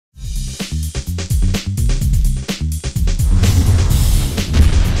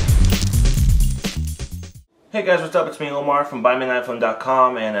Hey guys, what's up? It's me, Omar from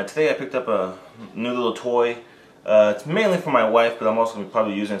BuyMeAnIPhone.com, and today I picked up a new little toy. It's mainly for my wife, but I'm also going to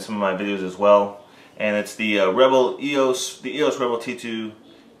probably use it in some of my videos as well. And it's the EOS Rebel T2i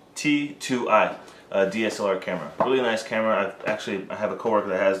DSLR camera. Really nice camera. I have a coworker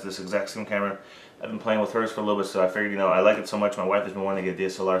that has this exact same camera. I've been playing with hers for a little bit, so I figured, I like it so much. My wife has been wanting to get a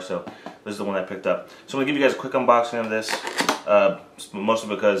DSLR, so this is the one I picked up. So I'm going to give you guys a quick unboxing of this, mostly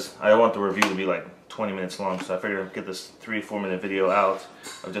because I don't want the review to be like 20 minutes long, so I figured I'd get this 3-4 minute video out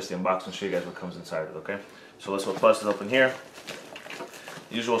of just the unboxing and show you guys what comes inside of it, okay? So let's bust it open here.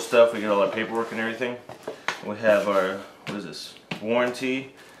 Usual stuff, we get all our paperwork and everything. We have our, what is this,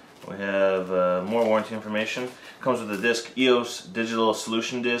 warranty. We have more warranty information. Comes with a disc, EOS Digital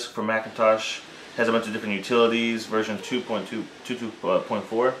Solution Disc for Macintosh. Has a bunch of different utilities, version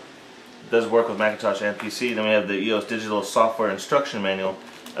 2.2.4. Does work with Macintosh and PC. Then we have the EOS Digital Software Instruction Manual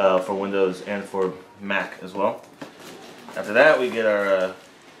for Windows and for Mac as well. After that, we get our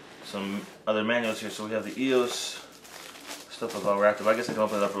some other manuals here. So we have the EOS stuff is all wrapped up. I guess I can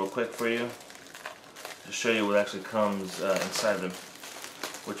open it up real quick for you to show you what actually comes inside of them,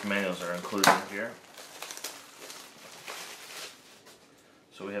 which manuals are included in here.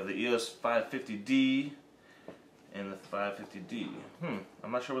 So we have the EOS 550D and the 550D.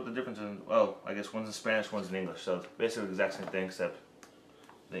 I'm not sure what the difference is. Oh, I guess one's in Spanish, one's in English. So basically the exact same thing except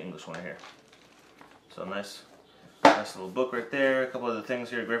the English one here. So nice little book right there. A couple other things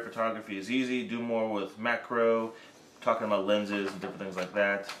here. Great photography is easy. Do more with macro. Talking about lenses and different things like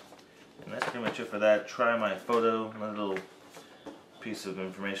that. And that's pretty much it for that. Try my photo. Another little piece of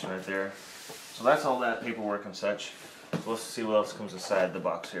information right there. So that's all that paperwork and such. So let's see what else comes inside the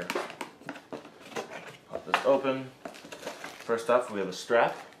box here. Pop this open. First off, we have a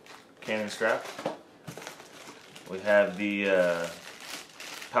strap, Canon strap. We have the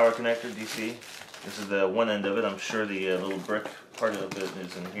power connector, DC. This is the one end of it. I'm sure the little brick part of it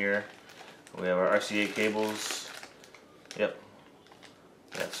is in here. We have our RCA cables. Yep.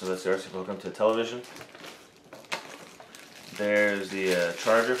 Yeah, so that's the RCA hook up to the television. There's the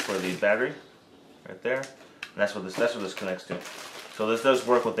charger for the battery, right there. And that's what this connects to. So this does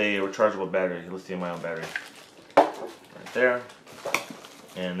work with a rechargeable battery, lithium-ion battery. Right there.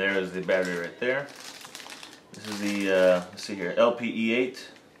 And there is the battery right there. This is the, let's see here, LPE8.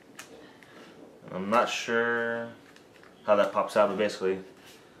 I'm not sure how that pops out, but basically,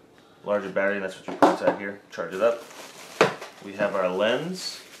 larger battery, that's what you put inside here. Charge it up. We have our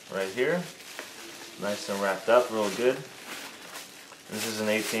lens right here. Nice and wrapped up, real good. And this is an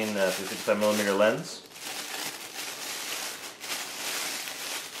 55mm lens.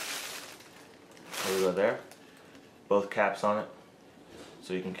 There we go there. Both caps on it.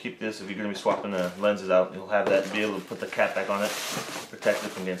 So you can keep this, if you're going to be swapping the lenses out, you'll have that, be able to put the cap back on it, protect it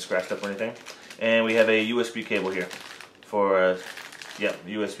from getting scratched up or anything. And we have a USB cable here for,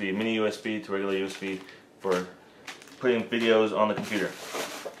 USB, mini USB to regular USB for putting videos on the computer.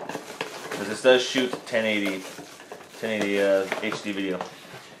 Because this does shoot 1080 HD video.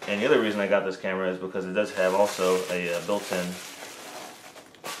 And the other reason I got this camera is because it does have also a built-in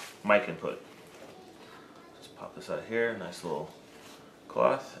mic input. Just pop this out here, nice little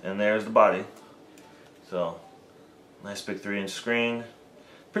cloth, and there's the body. So nice big 3-inch screen.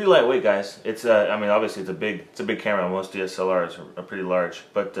 Pretty lightweight, guys. It's I mean, obviously it's a big camera. Most DSLRs are pretty large,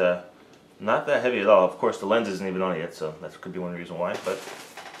 but not that heavy at all. Of course, the lens isn't even on it yet, so that could be one reason why. But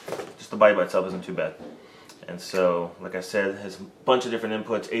just the body by itself isn't too bad. And so, like I said, it has a bunch of different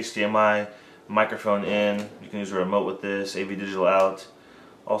inputs: HDMI, microphone in. You can use a remote with this, AV digital out.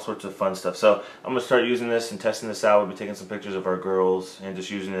 All sorts of fun stuff. So I'm going to start using this and testing this out. We'll be taking some pictures of our girls and just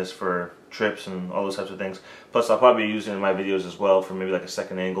using this for trips and all those types of things. Plus I'll probably be using it in my videos as well for maybe like a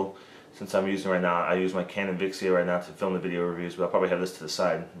second angle. Since I'm using it right now, I use my Canon Vixia right now to film the video reviews, but I'll probably have this to the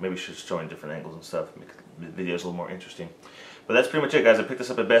side. Maybe just showing different angles and stuff, make the videos a little more interesting. But that's pretty much it, guys. I picked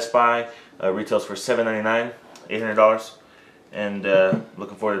this up at Best Buy. Retails for $7.99, $800. And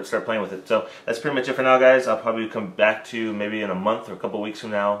looking forward to start playing with it. So that's pretty much it for now, guys. I'll probably come back to you maybe in a month or a couple weeks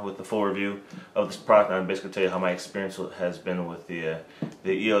from now with the full review of this product, and I'll basically tell you how my experience has been with the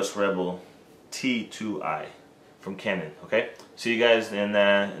EOS Rebel T2i from Canon. Okay, see you guys in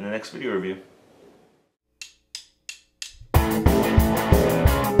the next video review.